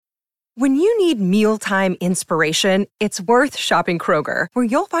When you need mealtime inspiration, it's worth shopping Kroger, where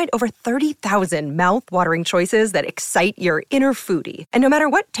you'll find over 30,000 mouth-watering choices that excite your inner foodie. And no matter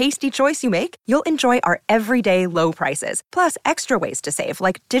what tasty choice you make, you'll enjoy our everyday low prices, plus extra ways to save,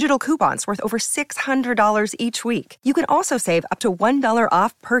 like digital coupons worth over $600 each week. You can also save up to $1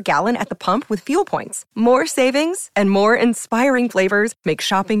 off per gallon at the pump with fuel points. More savings and more inspiring flavors make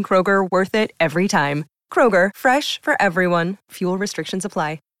shopping Kroger worth it every time. Kroger, fresh for everyone. Fuel restrictions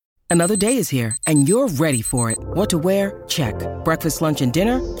apply. Another day is here, and you're ready for it. What to wear? Check. Breakfast, lunch, and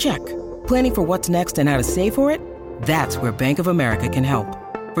dinner? Check. Planning for what's next and how to save for it? That's where Bank of America can help.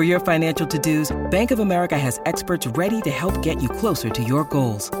 For your financial to-dos, Bank of America has experts ready to help get you closer to your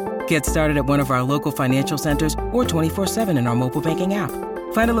goals. Get started at one of our local financial centers or 24/7 in our mobile banking app.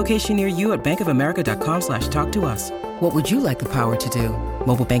 Find a location near you at bankofamerica.com/talktous. What would you like the power to do?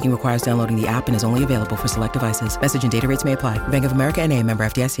 Mobile banking requires downloading the app and is only available for select devices. Message and data rates may apply. Bank of America N.A., member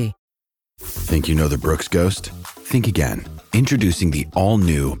FDIC. Think you know the Brooks Ghost? Think again. Introducing the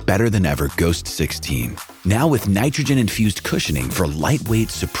all-new, better-than-ever Ghost 16. Now with nitrogen-infused cushioning for lightweight,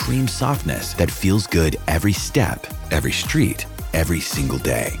 supreme softness that feels good every step, every street, every single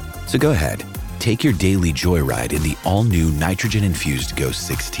day. So go ahead, take your daily joyride in the all-new nitrogen-infused Ghost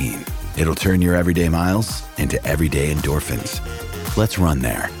 16. It'll turn your everyday miles into everyday endorphins. Let's run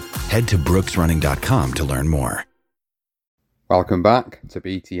there. Head to brooksrunning.com to learn more. Welcome back to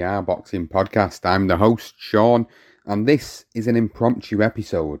BTR Boxing Podcast. I'm the host, Sean, and this is an impromptu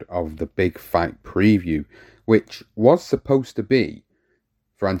episode of the Big Fight Preview, which was supposed to be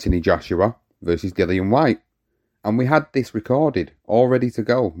for Anthony Joshua versus Dillian Whyte. And we had this recorded, all ready to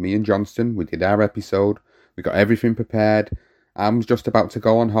go. Me and Johnston, we did our episode, we got everything prepared. I was just about to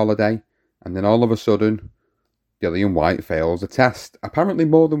go on holiday, and then all of a sudden, Dillian Whyte fails a test, apparently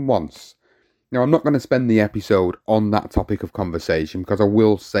more than once. Now, I'm not going to spend the episode on that topic of conversation because I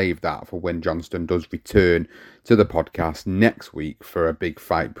will save that for when Johnston does return to the podcast next week for a Big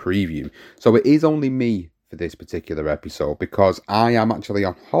Fight Preview. So it is only me for this particular episode because I am actually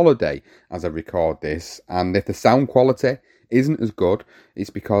on holiday as I record this, and if the sound quality isn't as good, it's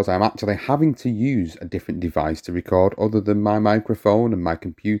because I'm actually having to use a different device to record other than my microphone and my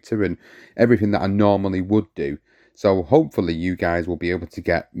computer and everything that I normally would do. So hopefully you guys will be able to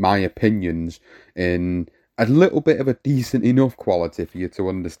get my opinions in a little bit of a decent enough quality for you to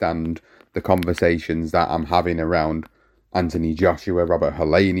understand the conversations that I'm having around Anthony Joshua, Robert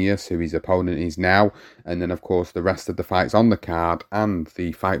Helenius, who his opponent is now, and then of course the rest of the fights on the card, and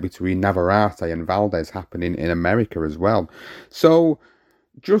the fight between Navarrete and Valdez happening in America as well. So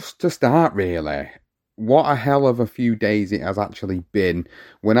just to start really, what a hell of a few days it has actually been.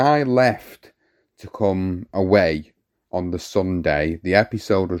 When I left to come away on the Sunday, the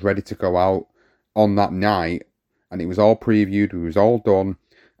episode was ready to go out on that night, and it was all previewed, it was all done,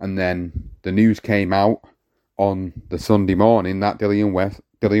 and then the news came out on the Sunday morning that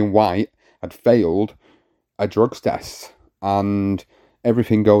Dillian Whyte had failed a drugs test, and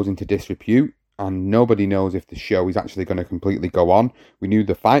everything goes into disrepute, and nobody knows if the show is actually going to completely go on. We knew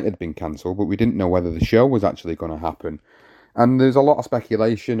the fight had been cancelled, but we didn't know whether the show was actually going to happen. And there's a lot of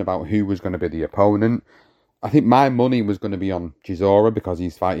speculation about who was going to be the opponent. I think my money was going to be on Chisora because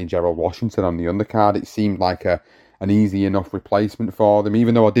he's fighting Gerald Washington on the undercard. It seemed like an easy enough replacement for them.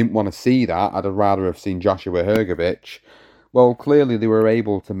 Even though I didn't want to see that, I'd rather have seen Joshua Hrgović. Well, clearly they were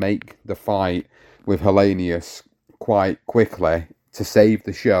able to make the fight with Helenius quite quickly to save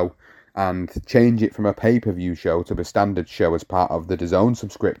the show and change it from a pay-per-view show to a standard show as part of the DAZN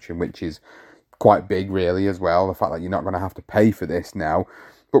subscription, which is quite big really as well, the fact that you're not going to have to pay for this now.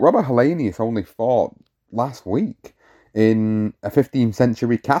 But Robert Helenius only fought last week in a 15th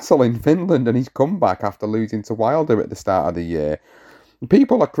century castle in Finland, and he's come back after losing to Wilder at the start of the year.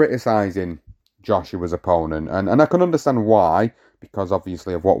 People are criticising Joshua's opponent, and I can understand why, because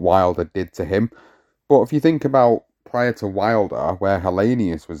obviously of what Wilder did to him. But if you think about prior to Wilder, where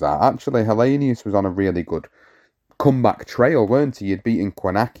Helenius was at, actually Helenius was on a really good comeback trail, weren't he? He'd beaten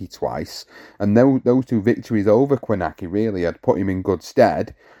Kwanaki twice, and those two victories over Kwanaki really had put him in good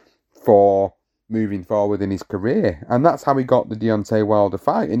stead for moving forward in his career. And that's how he got the Deontay Wilder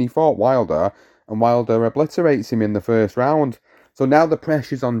fight, and he fought Wilder, and Wilder obliterates him in the first round. So now the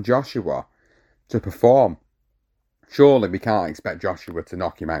pressure's on Joshua to perform. Surely we can't expect Joshua to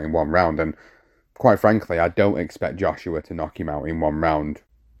knock him out in one round, and quite frankly, I don't expect Joshua to knock him out in one round.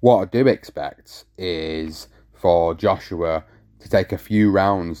 What I do expect is for Joshua to take a few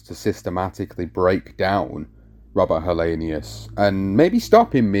rounds to systematically break down Robert Helenius and maybe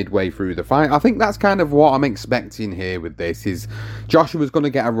stop him midway through the fight. I think that's kind of what I'm expecting here with this, is Joshua's going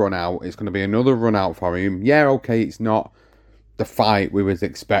to get a run out. It's going to be another run out for him. Yeah, okay, it's not the fight we was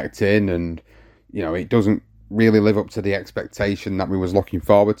expecting, and it doesn't really live up to the expectation that we was looking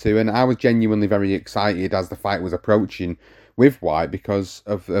forward to. And I was genuinely very excited as the fight was approaching with White because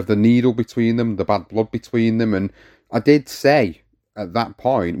of the needle between them, the bad blood between them. And I did say at that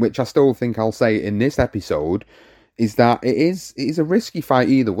point, which I still think I'll say in this episode, is that it is a risky fight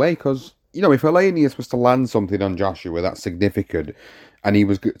either way, because if Helenius was to land something on Joshua that's significant and he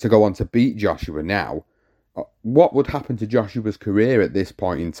was to go on to beat Joshua now, what would happen to Joshua's career at this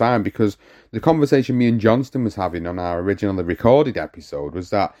point in time? Because the conversation me and Johnston was having on our originally recorded episode was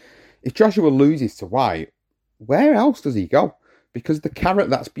that if Joshua loses to White, where else does he go? Because the carrot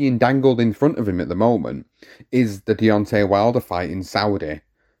that's being dangled in front of him at the moment is the Deontay Wilder fight in Saudi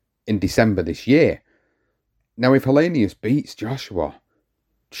in December this year. Now, if Helenius beats Joshua,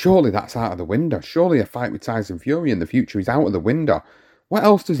 surely that's out of the window. Surely a fight with Tyson Fury in the future is out of the window. What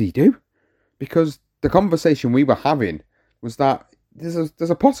else does he do? Because the conversation we were having was that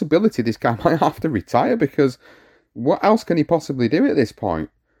there's a possibility this guy might have to retire, because what else can he possibly do at this point?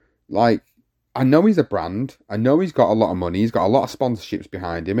 Like, I know he's a brand. I know he's got a lot of money. He's got a lot of sponsorships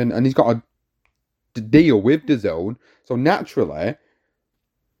behind him, and he's got a deal with DAZN. So naturally,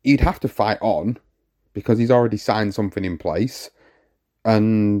 he'd have to fight on because he's already signed something in place.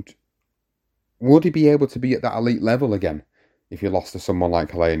 And would he be able to be at that elite level again if he lost to someone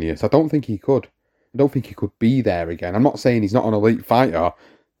like Helenius? I don't think he could. I don't think he could be there again. I'm not saying he's not an elite fighter,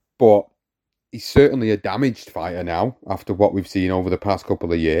 but he's certainly a damaged fighter now after what we've seen over the past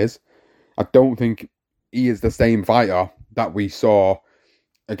couple of years. I don't think he is the same fighter that we saw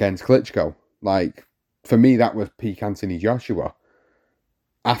against Klitschko. Like, for me, that was peak Anthony Joshua.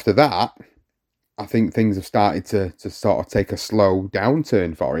 After that, I think things have started to sort of take a slow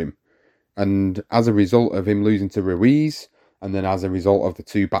downturn for him. And as a result of him losing to Ruiz, and then as a result of the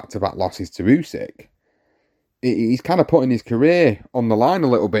 2 back-to-back losses to Usyk, he's kind of putting his career on the line a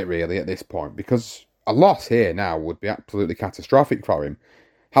little bit, really, at this point, because a loss here now would be absolutely catastrophic for him.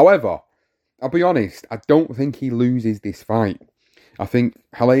 However, I'll be honest, I don't think he loses this fight. I think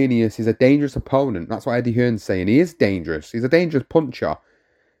Helenius is a dangerous opponent. That's what Eddie Hearn's saying. He is dangerous. He's a dangerous puncher.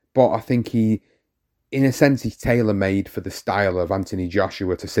 But I think in a sense, he's tailor-made for the style of Anthony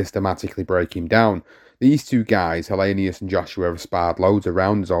Joshua to systematically break him down. These two guys, Helenius and Joshua, have sparred loads of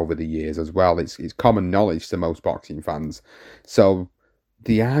rounds over the years as well. It's common knowledge to most boxing fans. So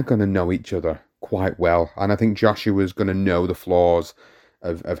they are going to know each other quite well. And I think Joshua's going to know the flaws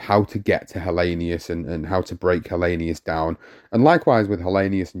of how to get to Helenius and how to break Helenius down. And likewise with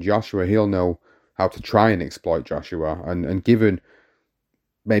Helenius and Joshua, he'll know how to try and exploit Joshua. And given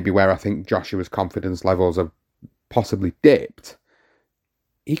maybe where I think Joshua's confidence levels have possibly dipped,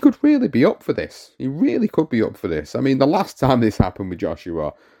 he could really be up for this. He really could be up for this. I mean, the last time this happened with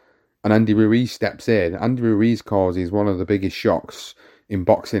Joshua and Andy Ruiz steps in, Andy Ruiz causes one of the biggest shocks in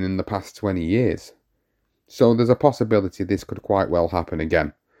boxing in the past 20 years. So there's a possibility this could quite well happen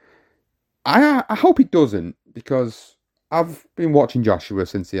again. I hope it doesn't, because I've been watching Joshua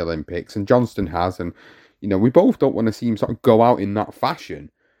since the Olympics, and Johnston has, and we both don't want to see him sort of go out in that fashion.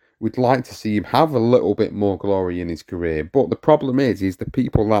 We'd like to see him have a little bit more glory in his career. But the problem is the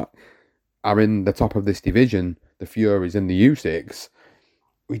people that are in the top of this division, the Furies and the Usyks,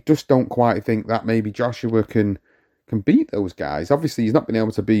 we just don't quite think that maybe Joshua can beat those guys. Obviously, he's not been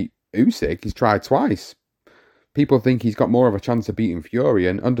able to beat Usyk. He's tried twice. People think he's got more of a chance of beating Fury,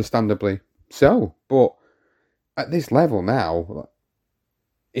 and understandably so. But at this level now,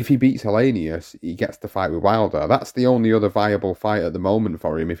 if he beats Helenius, he gets to fight with Wilder. That's the only other viable fight at the moment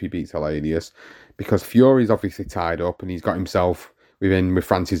for him if he beats Helenius, because Fury's obviously tied up and he's got himself with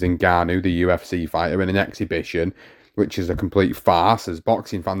Francis Ngannou, the UFC fighter, in an exhibition, which is a complete farce. As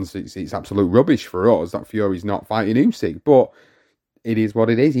boxing fans, it's absolute rubbish for us that Fury's not fighting Usyk. But it is what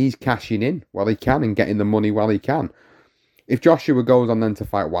it is. He's cashing in while he can and getting the money while he can. If Joshua goes on then to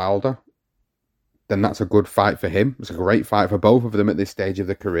fight Wilder, then that's a good fight for him. It's a great fight for both of them at this stage of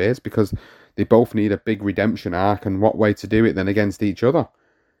their careers, because they both need a big redemption arc, and what way to do it than against each other.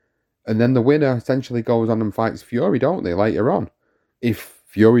 And then the winner essentially goes on and fights Fury, don't they, later on? If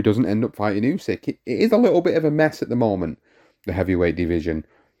Fury doesn't end up fighting Usyk, it is a little bit of a mess at the moment, the heavyweight division.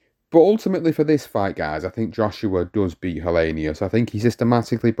 But ultimately for this fight, guys, I think Joshua does beat Helenius. I think he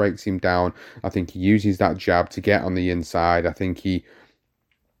systematically breaks him down. I think he uses that jab to get on the inside. I think he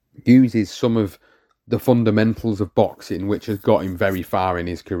uses some of the fundamentals of boxing, which has got him very far in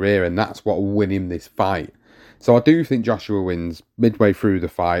his career, and that's what will win him this fight. So I do think Joshua wins midway through the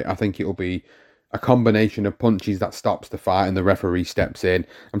fight. I think it'll be a combination of punches that stops the fight and the referee steps in.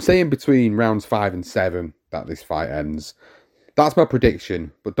 I'm saying between rounds 5 and 7 that this fight ends. That's my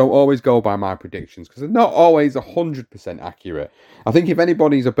prediction, but don't always go by my predictions because they're not always 100% accurate. I think if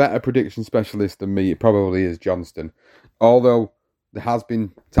anybody's a better prediction specialist than me, it probably is Johnston. Although there has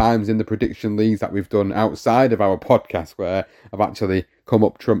been times in the prediction leagues that we've done outside of our podcast where I've actually come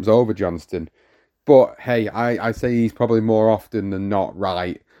up trumps over Johnston. But hey, I say he's probably more often than not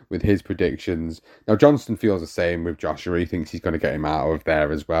right with his predictions. Now, Johnston feels the same with Joshua. He thinks he's going to get him out of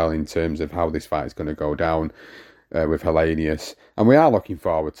there as well in terms of how this fight is going to go down with Helenius. And we are looking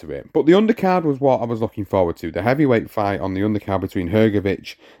forward to it. But the undercard was what I was looking forward to. The heavyweight fight on the undercard between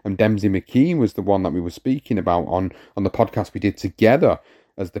Hrgović and Dempsey McKean was the one that we were speaking about on the podcast we did together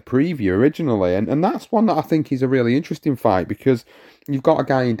as the preview originally. And that's one that I think is a really interesting fight because you've got a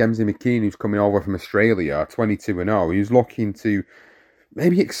guy in Dempsey McKean who's coming over from Australia, 22-0, who's looking to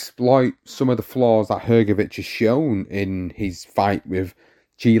maybe exploit some of the flaws that Hrgović has shown in his fight with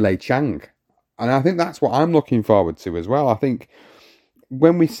Chile Chang. And I think that's what I'm looking forward to as well. I think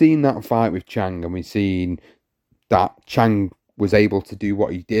when we've seen that fight with Chang and we've seen that Chang was able to do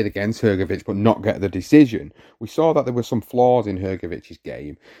what he did against Hrgović but not get the decision, we saw that there were some flaws in Hrgovic's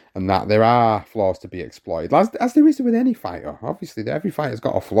game and that there are flaws to be exploited, as there is with any fighter. Obviously, every fighter's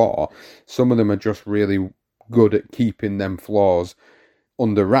got a flaw. Some of them are just really good at keeping them flaws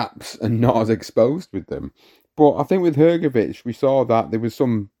under wraps and not as exposed with them. But I think with Hrgović, we saw that there was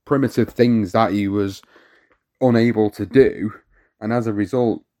some primitive things that he was unable to do. And as a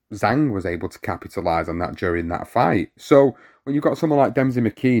result, Zhang was able to capitalise on that during that fight. So when you've got someone like Dempsey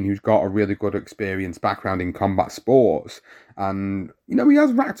McKean, who's got a really good experience background in combat sports, and, he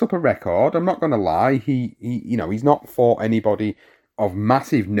has racked up a record, I'm not going to lie, he's not fought anybody of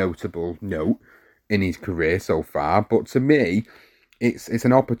massive notable note in his career so far, but to me, it's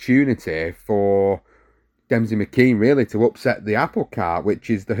an opportunity for Dempsey McKean really to upset the apple cart,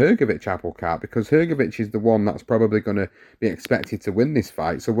 which is the Hrgović apple cart, because Hrgović is the one that's probably going to be expected to win this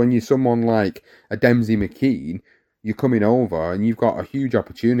fight. So when you're someone like a Dempsey McKean, you're coming over and you've got a huge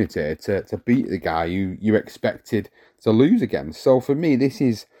opportunity to beat the guy you expected to lose against. So for me, this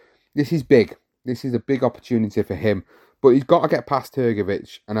is big. This is a big opportunity for him. But he's got to get past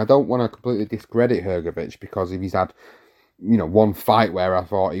Hrgović, and I don't want to completely discredit Hrgović because if he's had, one fight where I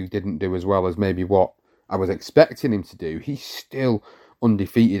thought he didn't do as well as maybe what I was expecting him to do, he's still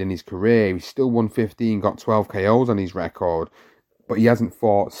undefeated in his career. He's still won 15, got 12 KOs on his record, but he hasn't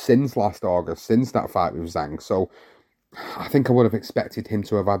fought since last August, since that fight with Zhang. So I think I would have expected him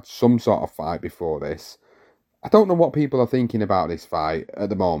to have had some sort of fight before this. I don't know what people are thinking about this fight at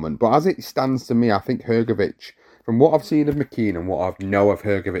the moment, but as it stands to me, I think Hrgović, from what I've seen of McKean and what I know of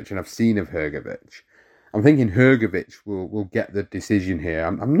Hrgović and I've seen of Hrgović, I'm thinking Hrgović will get the decision here.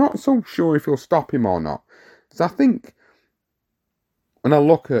 I'm not so sure if he'll stop him or not. Because I think when I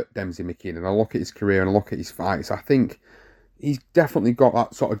look at Dempsey McKean and I look at his career and I look at his fights, I think he's definitely got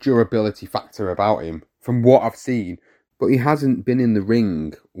that sort of durability factor about him from what I've seen. But he hasn't been in the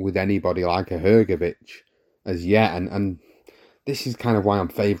ring with anybody like a Hrgović as yet. And this is kind of why I'm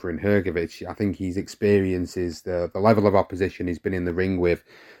favouring Hrgović. I think his experiences, the level of opposition he's been in the ring with,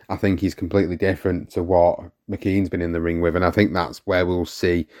 I think he's completely different to what McKean's been in the ring with. And I think that's where we'll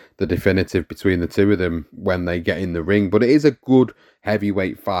see the definitive between the two of them when they get in the ring. But it is a good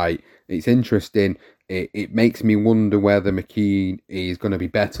heavyweight fight. It's interesting. It makes me wonder whether McKean is going to be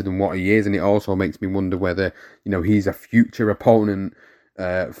better than what he is. And it also makes me wonder whether, he's a future opponent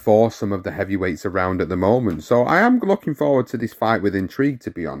for some of the heavyweights around at the moment. So I am looking forward to this fight with intrigue,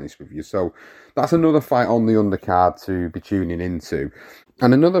 to be honest with you. So that's another fight on the undercard to be tuning into.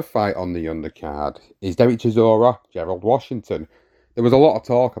 And another fight on the undercard is Derek Chisora, Gerald Washington. There was a lot of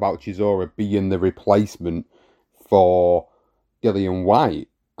talk about Chisora being the replacement for Dillian Whyte.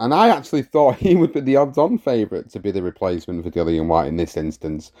 And I actually thought he would be the odds-on favourite to be the replacement for Dillian Whyte in this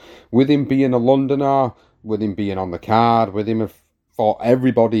instance. With him being a Londoner, with him being on the card, with him fought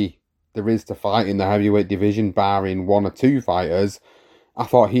everybody there is to fight in the heavyweight division, barring one or two fighters, I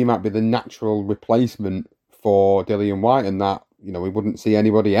thought he might be the natural replacement for Dillian Whyte and that, we wouldn't see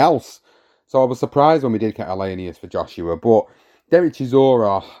anybody else. So I was surprised when we did get Helenius for Joshua. But Derek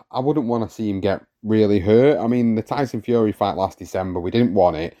Chisora, I wouldn't want to see him get really hurt. I mean, the Tyson Fury fight last December, we didn't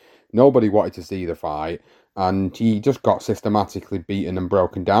want it. Nobody wanted to see the fight. And he just got systematically beaten and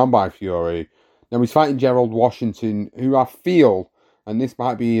broken down by Fury. Now he's fighting Gerald Washington, who I feel, and this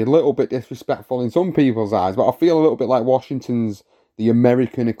might be a little bit disrespectful in some people's eyes, but I feel a little bit like Washington's the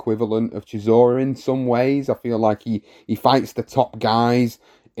American equivalent of Chisora in some ways. I feel like he fights the top guys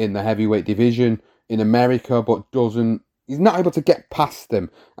in the heavyweight division in America, but doesn't, he's not able to get past them.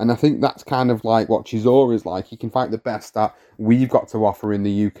 And I think that's kind of like what Chisora is like. He can fight the best that we've got to offer in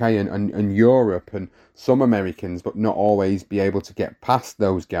the UK and Europe and some Americans, but not always be able to get past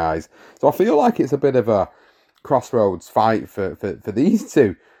those guys. So I feel like it's a bit of a crossroads fight for these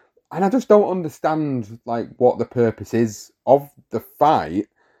two. And I just don't understand like what the purpose is of the fight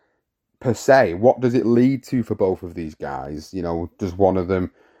per se. What does it lead to for both of these guys? You know, does one of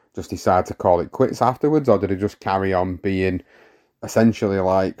them just decide to call it quits afterwards, or did they just carry on being essentially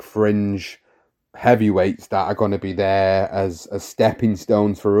like fringe heavyweights that are going to be there as stepping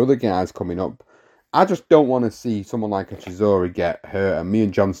stones for other guys coming up? I just don't want to see someone like a Chisora get hurt. And me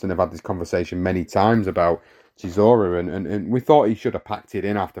and Johnston have had this conversation many times about Chisora, and we thought he should have packed it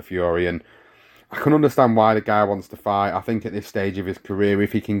in after Fury, and I can understand why the guy wants to fight. I think at this stage of his career,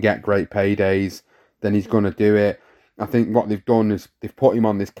 if he can get great paydays, then he's going to do it. I think what they've done is they've put him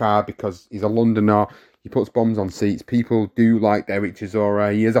on this card because he's a Londoner. He puts bombs on seats. People do like Derek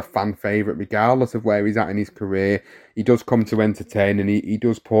Chisora. He is a fan favourite regardless of where he's at in his career. He does come to entertain, and he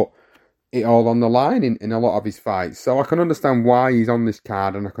does put it all on the line in a lot of his fights. So I can understand why he's on this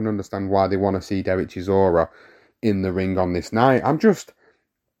card, and I can understand why they want to see Derek Chisora in the ring on this night. I just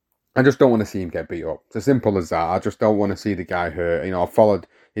don't want to see him get beat up. It's as simple as that. I just don't want to see the guy hurt. You know, I've followed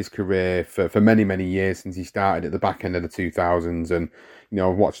his career for many, many years since he started at the back end of the 2000s, and you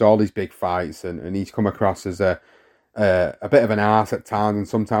know, I've watched all these big fights, and he's come across as a bit of an arse at times, and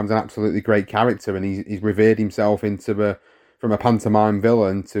sometimes an absolutely great character, and he's revered himself into from a pantomime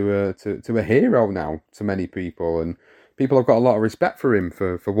villain to a hero now to many people, and people have got a lot of respect for him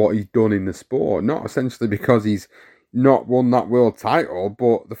for what he's done in the sport, not essentially because he's not won that world title,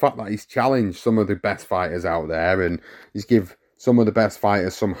 but the fact that he's challenged some of the best fighters out there, and he's give some of the best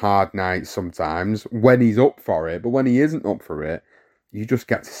fighters some hard nights sometimes when he's up for it, but when he isn't up for it, you just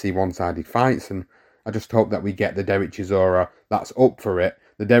get to see one-sided fights, and I just hope that we get the Derek Chisora that's up for it.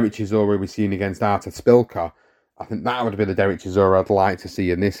 The Derek Chisora we've seen against Artur Spilka, I think that would be the Derek Chisora I'd like to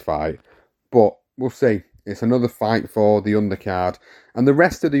see in this fight, but we'll see. It's another fight for the undercard, and the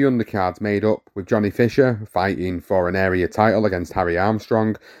rest of the undercard's made up with Johnny Fisher fighting for an area title against Harry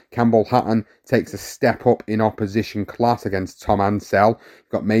Armstrong. Campbell Hatton takes a step up in opposition class against Tom Ansell. You've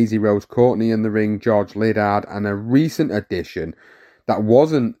got Maisie Rose Courtney in the ring, George Liddard, and a recent addition that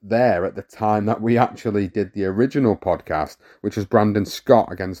wasn't there at the time that we actually did the original podcast, which was Brandon Scott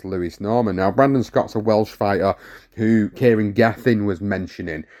against Lewis Norman. Now, Brandon Scott's a Welsh fighter who Kieran Gethin was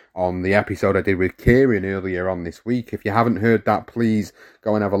mentioning on the episode I did with Kieran earlier on this week. If you haven't heard that, please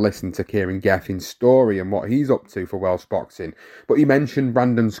go and have a listen to Kieran Gethin's story and what he's up to for Welsh boxing. But he mentioned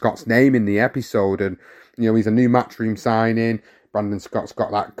Brandon Scott's name in the episode, and you know, he's a new Matchroom signing. Brandon Scott's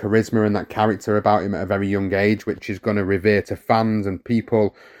got that charisma and that character about him at a very young age, which is going to revere to fans and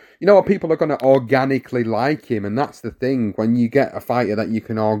people. You know what? People are going to organically like him, and that's the thing. When you get a fighter that you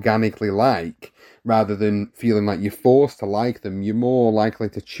can organically like, rather than feeling like you're forced to like them, you're more likely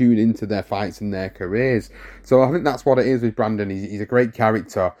to tune into their fights and their careers. So I think that's what it is with Brandon. He's a great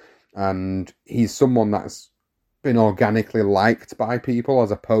character, and he's someone that's been organically liked by people,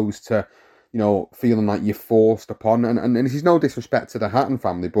 as opposed to, you know, feeling like you're forced upon. And this is no disrespect to the Hatton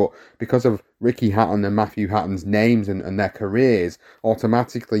family, but because of Ricky Hatton and Matthew Hatton's names and their careers,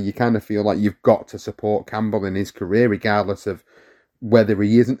 automatically you kind of feel like you've got to support Campbell in his career, regardless of whether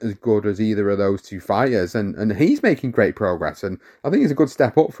he isn't as good as either of those two fighters. And he's making great progress, and I think it's a good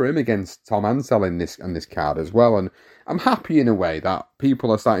step up for him against Tom Ansell in this card as well. And I'm happy in a way that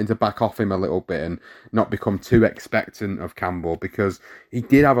people are starting to back off him a little bit and not become too expectant of Campbell, because he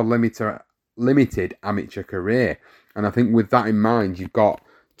did have a limited amateur career, and I think with that in mind, you've got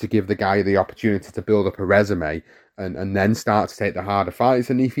to give the guy the opportunity to build up a resume and then start to take the harder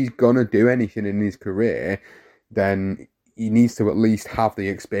fights. And if he's gonna do anything in his career, then he needs to at least have the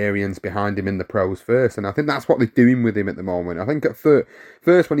experience behind him in the pros first, and I think that's what they're doing with him at the moment. I think at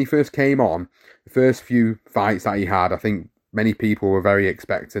first when he first came on, the first few fights that he had, I think many people were very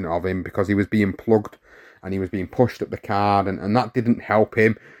expectant of him because he was being plugged and he was being pushed up the card, and that didn't help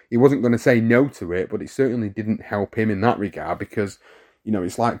him. He wasn't going to say no to it, but it certainly didn't help him in that regard, because, you know,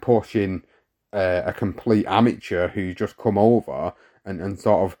 it's like pushing a complete amateur who's just come over and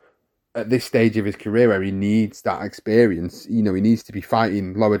sort of at this stage of his career where he needs that experience. You know, he needs to be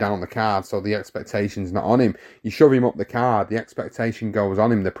fighting lower down the card, so the expectation's not on him. You shove him up the card, the expectation goes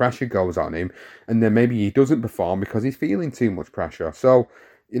on him, the pressure goes on him, and then maybe he doesn't perform because he's feeling too much pressure. So,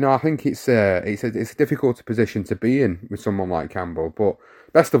 you know, I think it's a difficult position to be in with someone like Campbell, but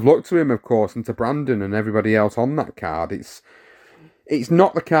best of luck to him, of course, and to Brandon and everybody else on that card. It's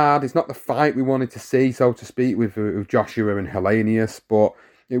not the card, it's not the fight we wanted to see, so to speak, with Joshua and Helenius, but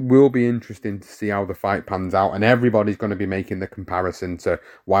it will be interesting to see how the fight pans out, and everybody's going to be making the comparison to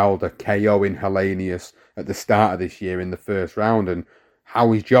Wilder KOing Helenius at the start of this year in the first round, and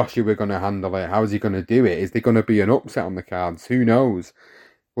how is Joshua going to handle it? How is he going to do it? Is there going to be an upset on the cards? Who knows?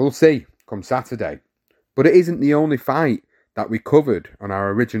 We'll see come Saturday. But it isn't the only fight that we covered on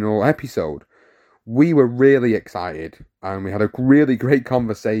our original episode. We were really excited, and we had a really great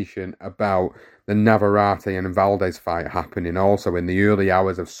conversation about the Navarrete and Valdez fight happening also in the early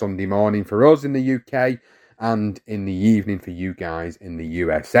hours of Sunday morning for us in the UK and in the evening for you guys in the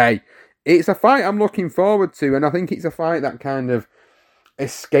USA. It's a fight I'm looking forward to, and I think it's a fight that kind of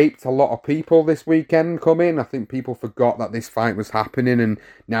escaped a lot of people this weekend coming. I think people forgot that this fight was happening, and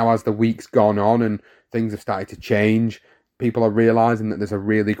now as the week's gone on and things have started to change, people are realising that there's a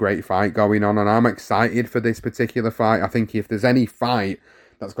really great fight going on, and I'm excited for this particular fight. I think if there's any fight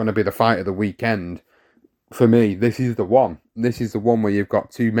that's going to be the fight of the weekend, for me, this is the one. This is the one where you've got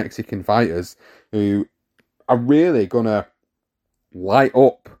two Mexican fighters who are really going to light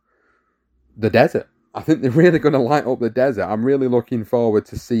up the desert. I think they're really going to light up the desert. I'm really looking forward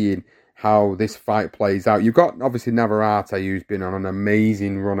to seeing how this fight plays out. You've got, obviously, Navarrete, who's been on an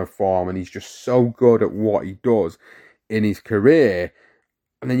amazing run of form, and he's just so good at what he does in his career.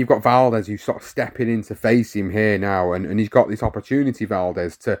 And then you've got Valdez, who's sort of stepping in to face him here now, and he's got this opportunity,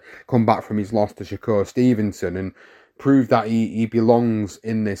 Valdez, to come back from his loss to Shakur Stevenson and prove that he belongs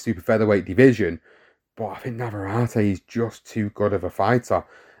in this super featherweight division. But I think Navarrete is just too good of a fighter.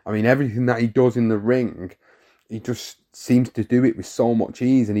 I mean, everything that he does in the ring, he just seems to do it with so much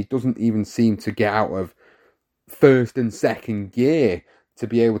ease, and he doesn't even seem to get out of first and second gear to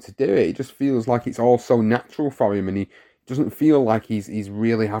be able to do it. It just feels like it's all so natural for him, and he doesn't feel like he's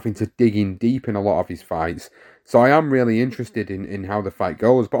really having to dig in deep in a lot of his fights. So I am really interested in how the fight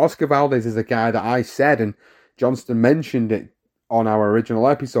goes. But Oscar Valdez is a guy that I said, and Johnston mentioned it on our original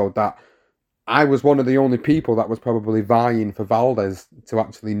episode, that I was one of the only people that was probably vying for Valdez to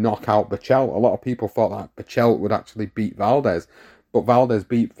actually knock out Berchelt. A lot of people thought that Berchelt would actually beat Valdez, but Valdez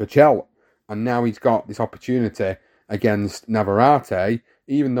beat Berchelt, and now he's got this opportunity against Navarrete.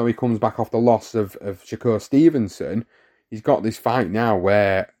 Even though he comes back off the loss of Shakur Stevenson, he's got this fight now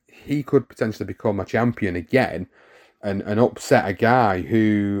where he could potentially become a champion again and upset a guy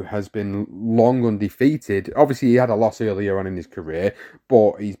who has been long undefeated. Obviously, he had a loss earlier on in his career,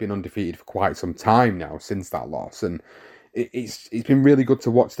 but he's been undefeated for quite some time now since that loss. And it's been really good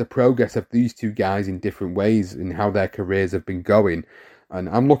to watch the progress of these two guys in different ways and how their careers have been going. And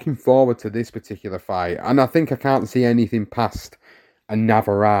I'm looking forward to this particular fight. And I think I can't see anything past a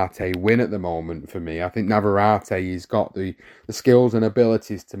Navarrete win at the moment for me. I think Navarrete has got the skills and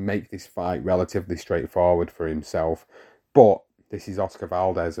abilities to make this fight relatively straightforward for himself. But this is Oscar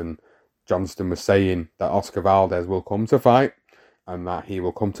Valdez, and Johnston was saying that Oscar Valdez will come to fight and that he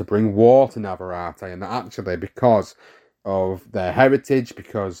will come to bring war to Navarrete, and that actually because of their heritage,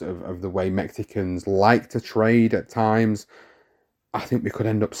 because of the way Mexicans like to trade at times, I think we could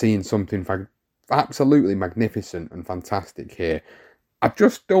end up seeing something absolutely magnificent and fantastic here. I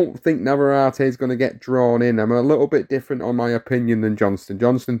just don't think Navarrete is going to get drawn in. I'm a little bit different on my opinion than Johnston.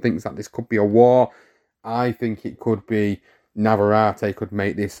 Johnston thinks that this could be a war. I think it could be Navarrete could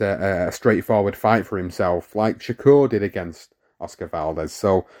make this a straightforward fight for himself, like Shakur did against Oscar Valdez.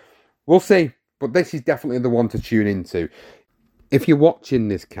 So we'll see. But this is definitely the one to tune into. If you're watching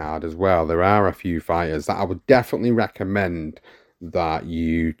this card as well, there are a few fighters that I would definitely recommend that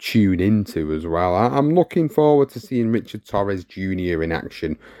you tune into as well. I'm looking forward to seeing Richard Torres Jr. in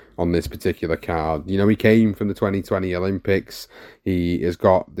action on this particular card. You know, he came from the 2020 Olympics. He has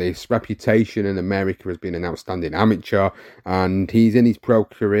got this reputation in America as being an outstanding amateur, and he's in his pro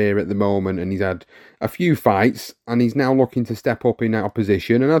career at the moment, and he's had a few fights, and he's now looking to step up in that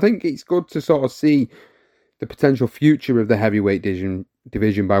opposition. And I think it's good to sort of see the potential future of the heavyweight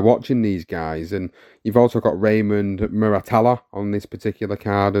division by watching these guys. And you've also got Raymond Muratalla on this particular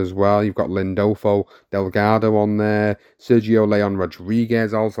card as well. You've got Lindolfo Delgado on there. Sergio Leon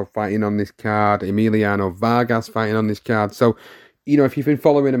Rodriguez also fighting on this card. Emiliano Vargas fighting on this card. So, you know, if you've been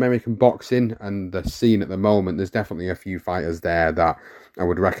following American boxing and the scene at the moment, there's definitely a few fighters there that I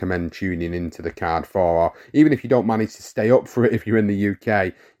would recommend tuning into the card for. Or even if you don't manage to stay up for it, if you're in the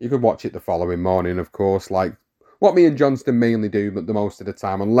UK, you could watch it the following morning, of course, like what me and Johnston mainly do, but the most of the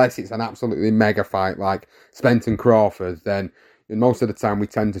time, unless it's an absolutely mega fight like Spence and Crawford, then most of the time we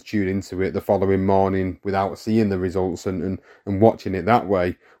tend to tune into it the following morning without seeing the results and watching it that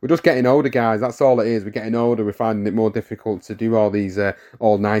way. We're just getting older, guys. That's all it is. We're getting older. We're finding it more difficult to do all these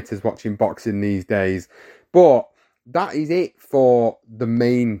all-nighters watching boxing these days. But that is it for the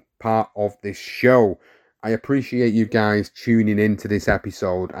main part of this show. I appreciate you guys tuning into this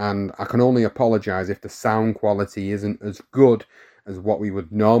episode, and I can only apologise if the sound quality isn't as good as what we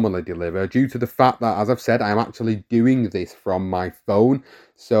would normally deliver, due to the fact that, as I've said, I'm actually doing this from my phone.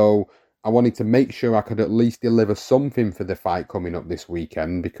 So I wanted to make sure I could at least deliver something for the fight coming up this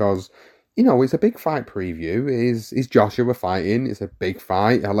weekend, because, you know, it's a big fight preview. Is Joshua fighting? It's a big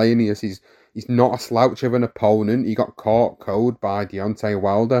fight. Helenius he's not a slouch of an opponent. He got caught cold by Deontay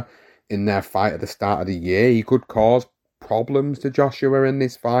Wilder in their fight at the start of the year. He could cause problems to Joshua in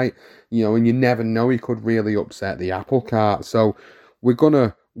this fight, you know, and you never know, he could really upset the apple cart. So we're going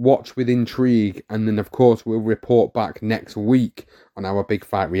to watch with intrigue, and then of course we'll report back next week on our big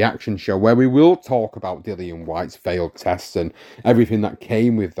fight reaction show, where we will talk about Dillian Whyte's failed tests and everything that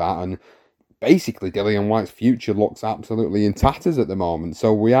came with that. And basically, Dillian Whyte's future looks absolutely in tatters at the moment.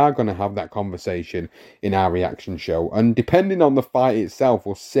 So we are going to have that conversation in our reaction show. And depending on the fight itself,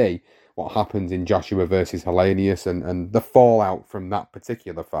 we'll see what happens in Joshua versus Helenius and the fallout from that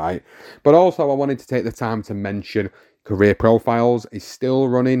particular fight. But also, I wanted to take the time to mention Career Profiles is still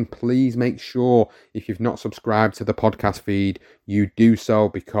running. Please make sure, if you've not subscribed to the podcast feed, you do so,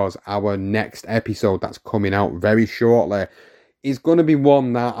 because our next episode that's coming out very shortly is going to be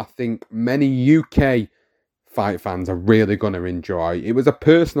one that I think many UK fight fans are really going to enjoy. It was a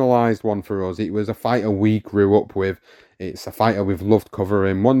personalised one for us. It was a fighter we grew up with. It's a fighter we've loved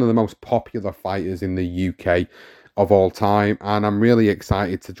covering, one of the most popular fighters in the UK of all time. And I'm really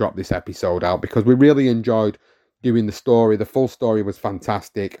excited to drop this episode out, because we really enjoyed doing the story. The full story was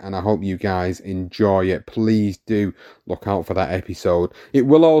fantastic, and I hope you guys enjoy it. Please do look out for that episode. It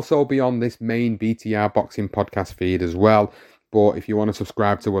will also be on this main BTR Boxing podcast feed as well. But if you want to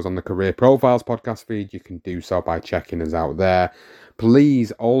subscribe to us on the Career Profiles podcast feed, you can do so by checking us out there.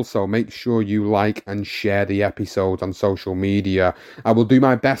 Please also make sure you like and share the episodes on social media. I will do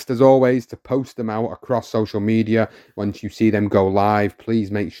my best, as always, to post them out across social media. Once you see them go live,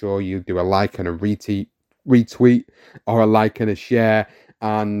 please make sure you do a like and a retweet, or a like and a share.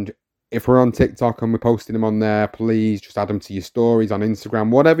 And if we're on TikTok and we're posting them on there, please just add them to your stories on Instagram.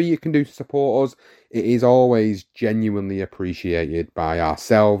 Whatever you can do to support us, it is always genuinely appreciated by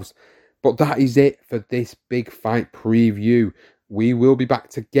ourselves. But that is it for this big fight preview. We will be back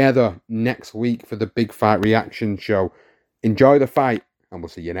together next week for the big fight reaction show. Enjoy the fight, and we'll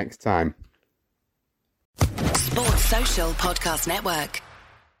see you next time. Sports Social Podcast Network.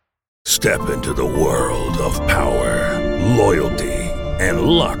 Step into the world of power, loyalty, and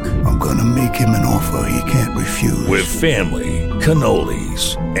luck. I'm gonna make him an offer he can't refuse. With family,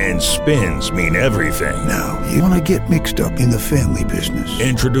 cannolis, and spins mean everything. Now, you wanna get mixed up in the family business.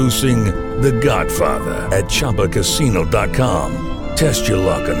 Introducing The Godfather at ChumbaCasino.com. Test your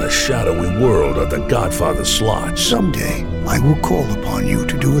luck in the shadowy world of The Godfather slot. Someday, I will call upon you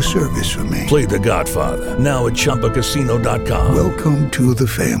to do a service for me. Play The Godfather now at ChumbaCasino.com. Welcome to the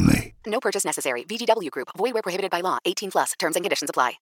family. No purchase necessary. VGW Group. Void where prohibited by law. 18+. Terms and conditions apply.